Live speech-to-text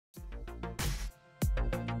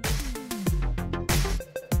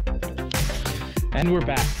And we're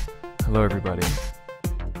back Hello, everybody.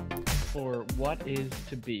 for what is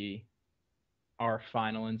to be our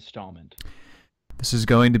final installment. This is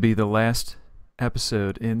going to be the last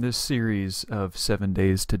episode in this series of 7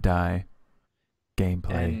 Days to Die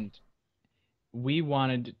gameplay. And we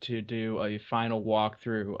wanted to do a final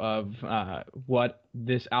walkthrough of what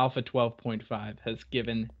this Alpha 12.5 has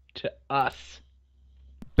given to us.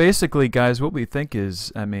 Basically, guys, what we think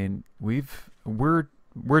is, we're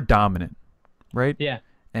dominant, right? Yeah.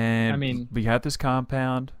 And I mean, we have this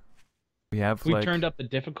compound. We have we turned up the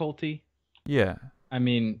difficulty. Yeah. I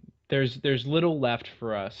mean, there's little left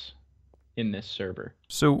for us in this server.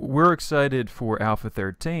 So we're excited for Alpha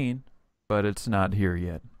 13, but it's not here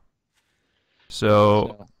yet.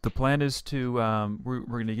 So the plan is to we're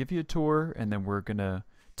going to give you a tour, and then we're going to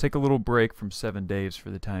take a little break from 7 days for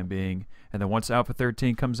the time being, and then once Alpha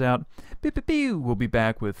 13 comes out, we'll be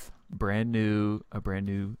back with a brand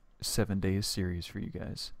new 7 days series for you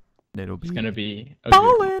guys. And it'll be It's gonna be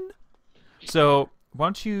ballin'. So why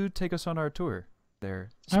don't you take us on our tour there,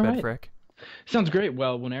 Spedfreck? Right. Sounds great.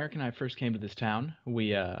 Well, when Eric and I first came to this town,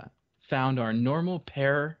 we found our normal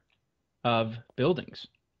pair of buildings,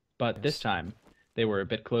 but this time they were a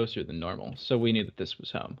bit closer than normal, so we knew that this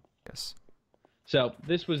was home. Yes. So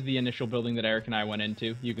this was the initial building that Eric and I went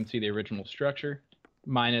into. You can see the original structure,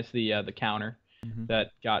 minus the counter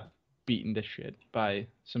that got beaten to shit by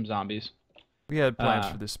some zombies. We had plans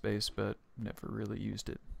for this space, but never really used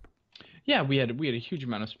it. Yeah, we had a huge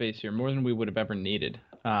amount of space here, more than we would have ever needed.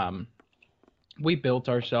 We built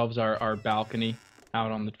ourselves our balcony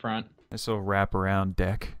out on the front. Nice little wraparound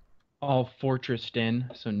deck. All fortressed in,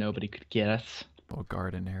 so nobody could get us. Little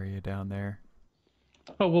garden area down there.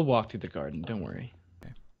 Oh, we'll walk through the garden, don't worry.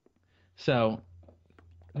 Okay. So,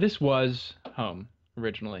 this was home,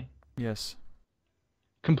 originally. Yes.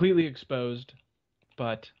 Completely exposed,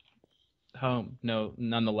 but home,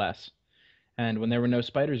 nonetheless. And when there were no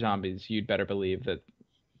spider zombies, you'd better believe that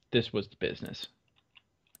this was the business.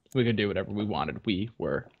 We could do whatever we wanted. We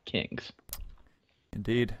were kings.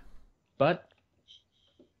 Indeed. But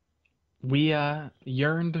we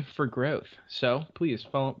yearned for growth. So please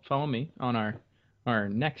follow me on our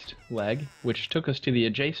next leg, which took us to the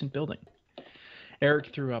adjacent building.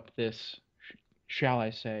 Eric threw up this, shall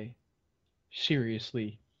I say,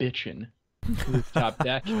 seriously bitchin' rooftop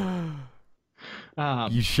deck.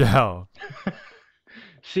 You shall.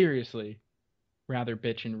 Seriously, rather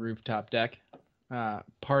bitchin' rooftop deck.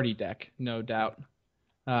 Party deck, no doubt.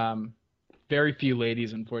 Very few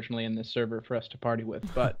ladies, unfortunately, in this server for us to party with,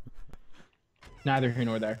 but neither here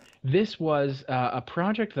nor there. This was a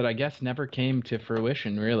project that I guess never came to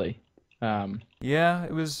fruition, really. Yeah,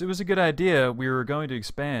 it was a good idea. We were going to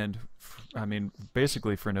expand,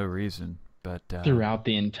 basically for no reason, but throughout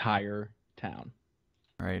the entire town.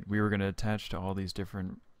 Right, we were going to attach to all these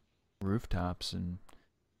different rooftops and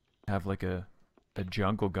have like a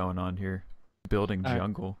jungle going on here, building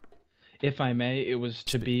jungle. If I may, it was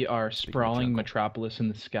to be our sprawling metropolis in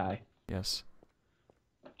the sky. Yes.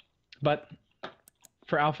 But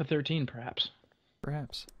for Alpha 13, perhaps.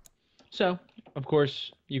 Perhaps. So, of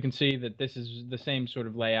course, you can see that this is the same sort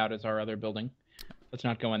of layout as our other building. Let's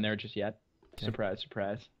not go in there just yet. Okay. Surprise,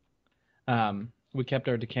 surprise. We kept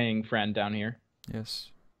our decaying friend down here. Yes.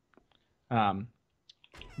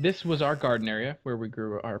 This was our garden area where we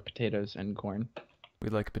grew our potatoes and corn. We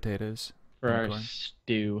like potatoes. For our corn.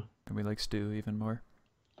 Stew. And we like stew even more.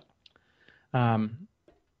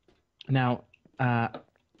 Now,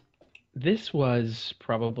 this was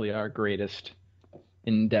probably our greatest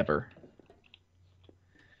endeavor.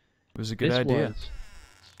 It was a good idea.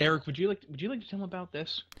 Eric, would you like to tell him about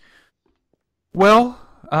this? Well,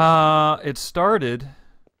 it started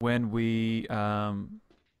when we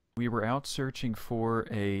were out searching for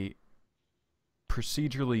a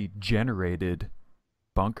procedurally generated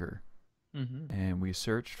bunker. And we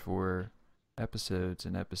searched for episodes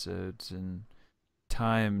and episodes and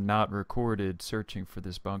time not recorded searching for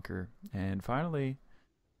this bunker, and finally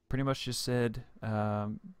pretty much just said,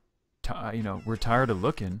 we're tired of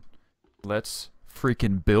looking, let's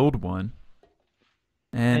freaking build one.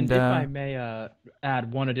 And if I may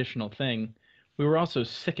add one additional thing, we were also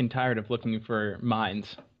sick and tired of looking for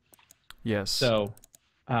mines. Yes. So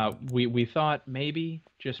we thought maybe,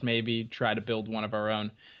 just maybe, try to build one of our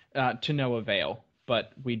own. To no avail,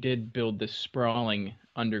 but we did build this sprawling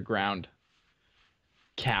underground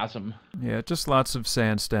chasm. Yeah, just lots of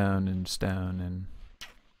sandstone and stone and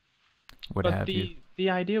what have you. The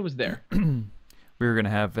idea was there. We were going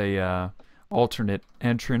to have a alternate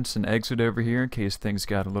entrance and exit over here in case things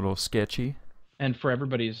got a little sketchy. And for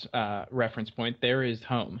everybody's reference point, there is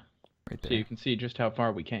home. Right there. So you can see just how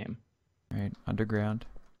far we came. Right, underground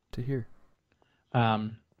to here.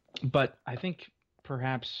 But I think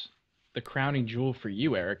perhaps the crowning jewel for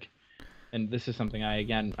you, Eric, and this is something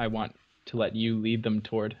I want to let you lead them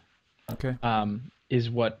toward, Okay. is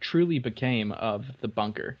what truly became of the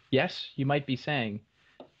bunker. Yes, you might be saying,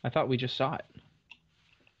 I thought we just saw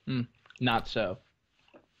it. Not so.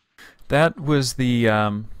 That was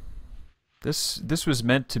the this was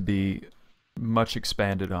meant to be much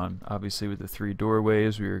expanded on. Obviously, with the 3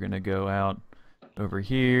 doorways, we were going to go out over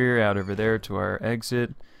here, out over there to our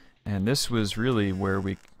exit, and this was really where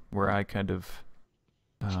I kind of,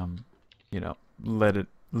 you know, let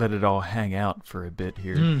it all hang out for a bit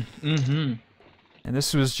here. Mm-hmm. And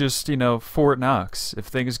this was just, you know, Fort Knox. If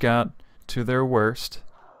things got to their worst,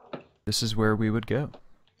 this is where we would go.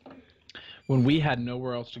 When we had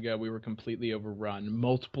nowhere else to go, we were completely overrun.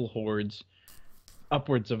 Multiple hordes,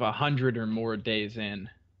 upwards of 100 or more days in.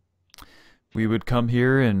 We would come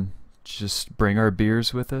here and just bring our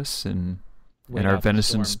beers with us and our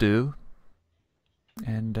venison stew,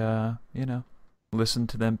 and you know, listen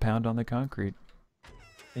to them pound on the concrete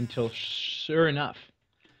until, sure enough,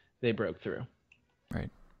 they broke through. Right,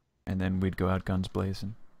 and then we'd go out guns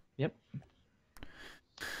blazing. Yep.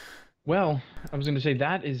 Well, I was going to say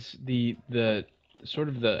that is the sort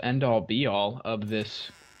of the end all be all of this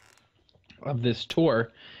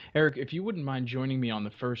tour. Eric, if you wouldn't mind joining me on the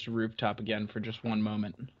first rooftop again for just one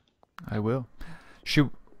moment. I will.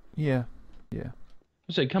 Yeah. I'll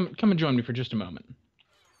say come and join me for just a moment.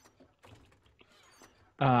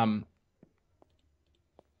 Of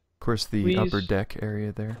course, the please. Upper deck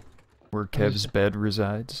area there, where Kev's bed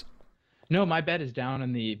resides. No, my bed is down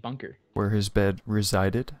in the bunker. Where his bed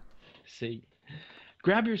resided. See,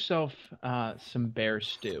 grab yourself some bear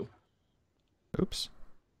stew. Oops.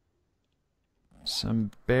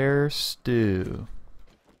 Some bear stew.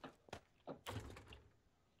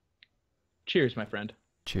 Cheers, my friend.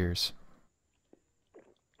 Cheers.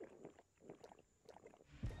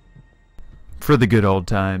 For the good old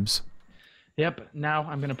times. Yep, now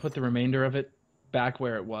I'm going to put the remainder of it back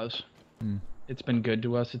where it was. It's been good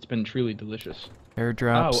to us. It's been truly delicious.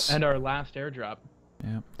 Airdrops. Oh, and our last airdrop.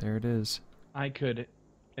 Yep, there it is. I could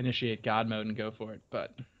initiate God mode and go for it,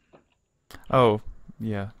 but... Oh,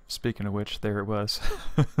 yeah. Speaking of which, there it was.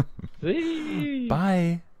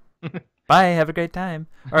 Bye. Bye, have a great time.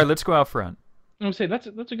 All right, let's go out front. I'll say that's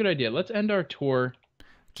a good idea. Let's end our tour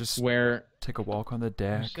just where... take a walk on the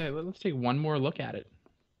deck. Say, let's take one more look at it.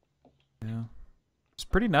 Yeah. It's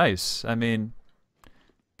pretty nice. I mean,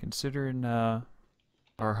 considering our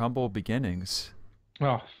humble beginnings.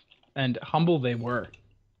 Oh, and humble they were.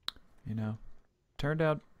 You know, turned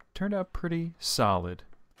out pretty solid.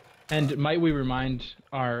 And might we remind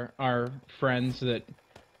our friends that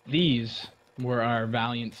these were our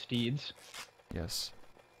valiant steeds? Yes.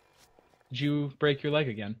 Did you break your leg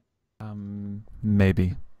again?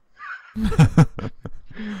 Maybe.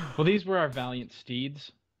 Well, these were our valiant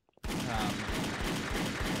steeds.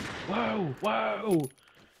 Whoa!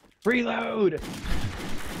 Reload!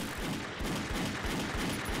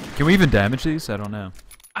 Can we even damage these? I don't know.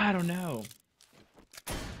 I don't know.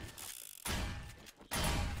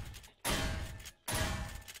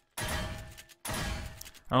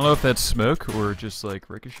 I don't know if that's smoke or just like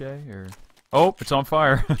ricochet or... Oh, it's on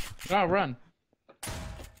fire. Oh, run.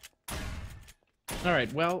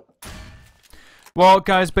 Alright, well... Well,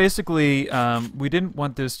 guys, basically, we didn't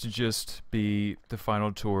want this to just be the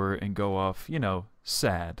final tour and go off, you know,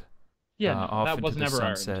 sad. Yeah, off that into was the never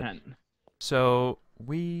our sunset. intent. So,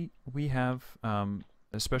 we have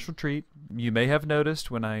a special treat. You may have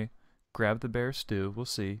noticed when I grabbed the bear stew. We'll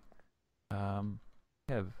see. Kev,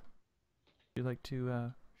 would you like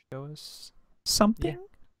to show us something? Yeah.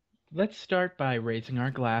 Let's start by raising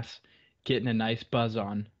our glass, getting a nice buzz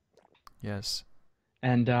on. Yes.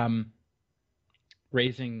 And,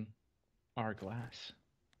 raising our glass.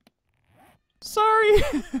 Sorry.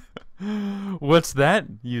 What's that,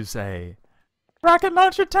 you say? Rocket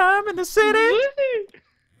launcher time in the city?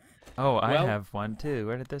 Oh, I have one too.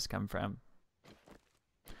 Where did this come from?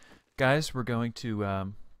 Guys, we're going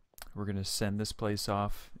to send this place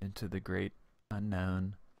off into the great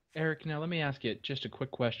unknown. Eric, now let me ask you just a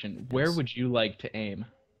quick question. Where would you like to aim?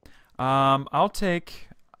 I'll take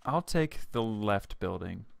the left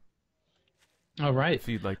building. All right. If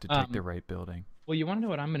you'd like to take the right building. Well, you want to know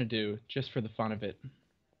what I'm going to do, just for the fun of it?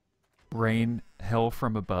 Rain hell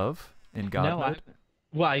from above in God mode?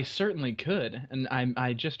 Well, I certainly could, and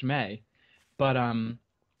I just may. But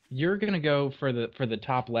you're going to go for the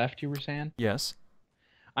top left, you were saying? Yes.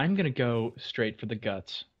 I'm going to go straight for the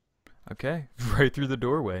guts. Okay. Right through the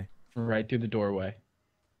doorway. Right through the doorway.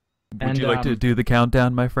 Would you like to do the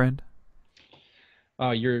countdown, my friend?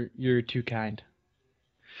 Oh, you're too kind.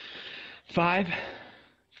 5,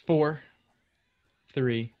 4,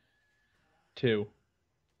 3, 2,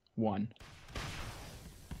 1.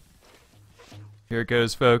 Here it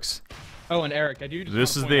goes, folks. Oh, and Eric, I do just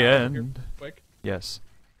This is want to the point out over here end. quick. Yes.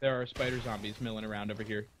 There are spider zombies milling around over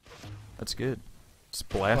here. That's good. Just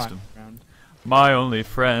blast Flying them. around. My only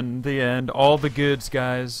friend, the end. All the goods,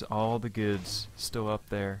 guys. All the goods. Still up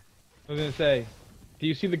there. I was gonna say, do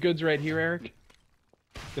you see the goods right here, Eric?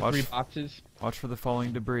 The Watch 3 boxes. Watch for the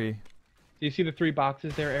falling debris. Do you see the 3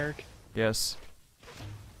 boxes there, Eric? Yes.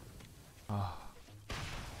 Oh.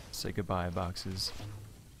 Say goodbye, boxes.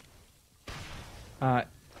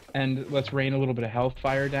 And let's rain a little bit of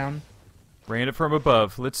hellfire down. Rain it from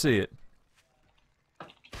above. Let's see it.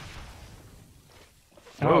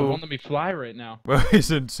 Oh, Whoa. it won't let me fly right now. Well,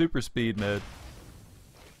 he's in super speed mode.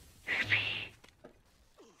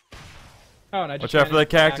 Oh, and I just Watch out for that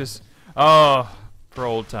cactus. Oh, for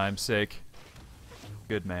old time's sake.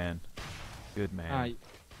 Good man. Good man.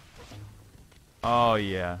 Oh,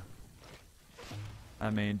 yeah. I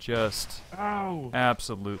mean, just Oh!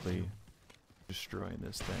 absolutely destroying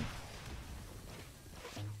this thing.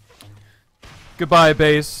 Goodbye,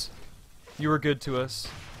 base. You were good to us.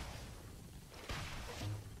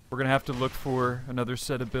 We're going to have to look for another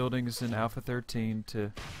set of buildings in Alpha 13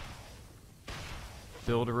 to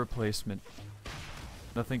build a replacement.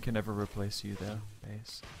 Nothing can ever replace you, though,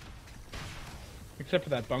 base. Except for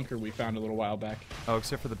that bunker we found a little while back. Oh,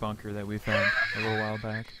 except for the bunker that we found a little while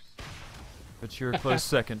back. But you're a close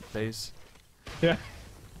second, base. Yeah.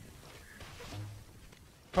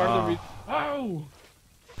 Part of the reason. Oh!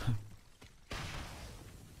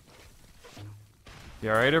 You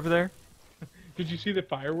alright over there? Did you see the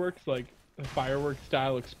fireworks? Like a fireworks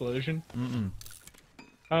style explosion? Mm-mm.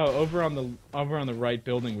 Oh, over on the right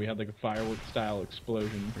building we had like a fireworks style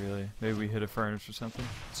explosion. Really? Maybe we hit a furnace or something?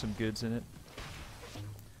 Some goods in it?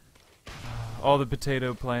 All the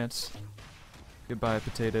potato plants. Goodbye,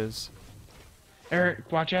 potatoes.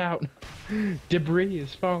 Eric, watch out! Debris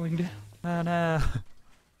is falling down. Nah, nah.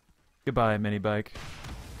 Goodbye, mini bike.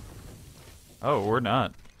 Oh, or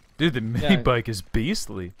not. Dude, the mini bike is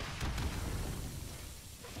beastly.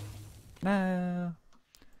 No.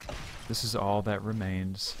 This is all that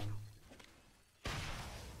remains.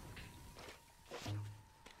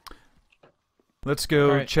 Let's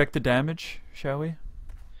go check the damage, shall we?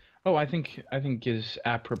 Oh, I think is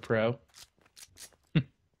apropos.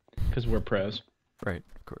 Because we're pros. Right,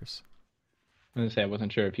 of course. I was gonna say I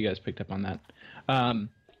wasn't sure if you guys picked up on that.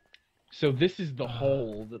 So this is the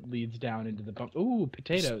hole that leads down into the bunk. Ooh,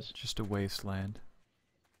 potatoes. Just a wasteland.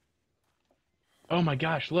 Oh my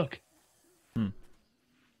gosh, look. Hmm.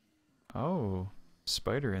 Oh,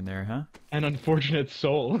 spider in there, huh? An unfortunate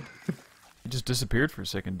soul. It just disappeared for a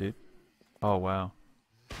second, dude. Oh, wow.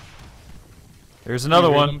 There's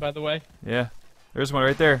another one. Them, by the way. Yeah, there's one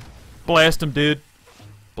right there. Blast him, dude.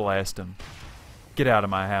 Blast him. Get out of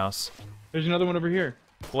my house. There's another one over here.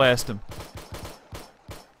 Blast him.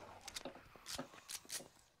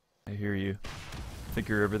 I hear you. I think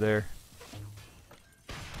you're over there.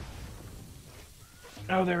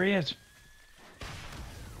 Oh, there he is.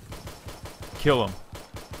 Kill him.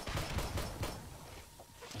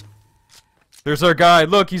 There's our guy.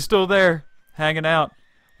 Look, he's still there. Hanging out.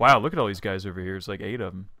 Wow, look at all these guys over here. There's like 8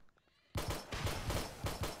 of them.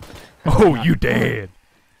 Oh, you dead.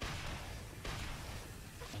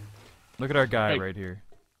 Look at our guy right here.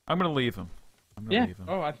 I'm going to leave him. I'm gonna leave him.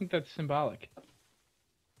 Oh, I think that's symbolic.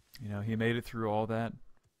 You know, he made it through all that.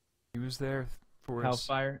 He was there for us.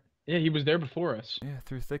 Hellfire. Yeah, he was there before us. Yeah,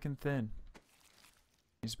 through thick and thin.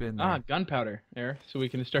 He's been there. Ah, gunpowder, Air, so we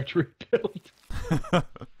can start to rebuild.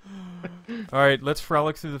 Alright, let's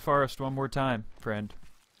frolic through the forest one more time, friend.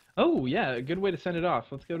 Oh, yeah, a good way to send it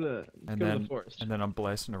off. Let's go to the forest. And then I'm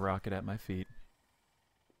blasting a rocket at my feet.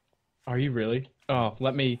 Are you really? Oh,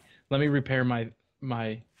 let me repair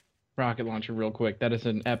my rocket launcher real quick. That is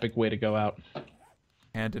an epic way to go out.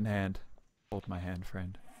 Hand in hand. Hold my hand,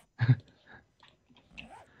 friend.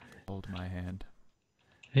 Hold my hand.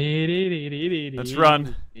 Let's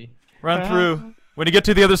run. Run through. When you get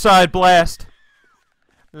to the other side, blast.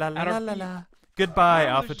 La la la la la. Goodbye,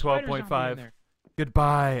 Alpha 12.5.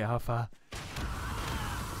 Goodbye, Alpha.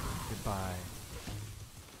 Goodbye.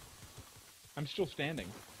 I'm still standing.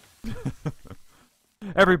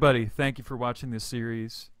 Everybody, thank you for watching this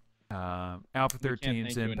series. Alpha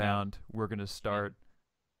 13's inbound. We're going to start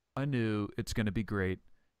anew. It's going to be great.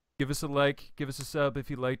 Give us a like. Give us a sub if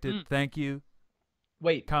you liked it. Thank you.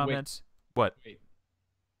 Wait. Comments. What? Wait.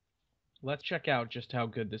 Let's check out just how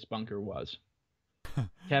good this bunker was.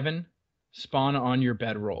 Kevin, spawn on your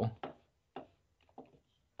bedroll.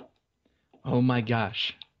 Oh my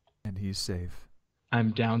gosh. And he's safe.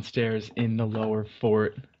 I'm downstairs in the lower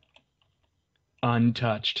fort.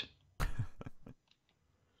 Untouched.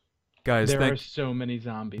 Guys, There are so many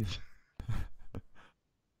zombies.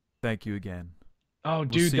 thank you again. Oh, We'll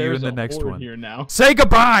dude, see you there's in the a next horde one. here now. Say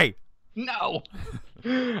goodbye! No!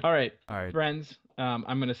 All right, All right. friends, I'm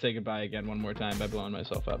going to say goodbye again one more time by blowing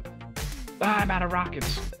myself up. Ah, I'm out of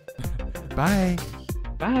rockets. Bye.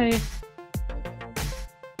 Bye.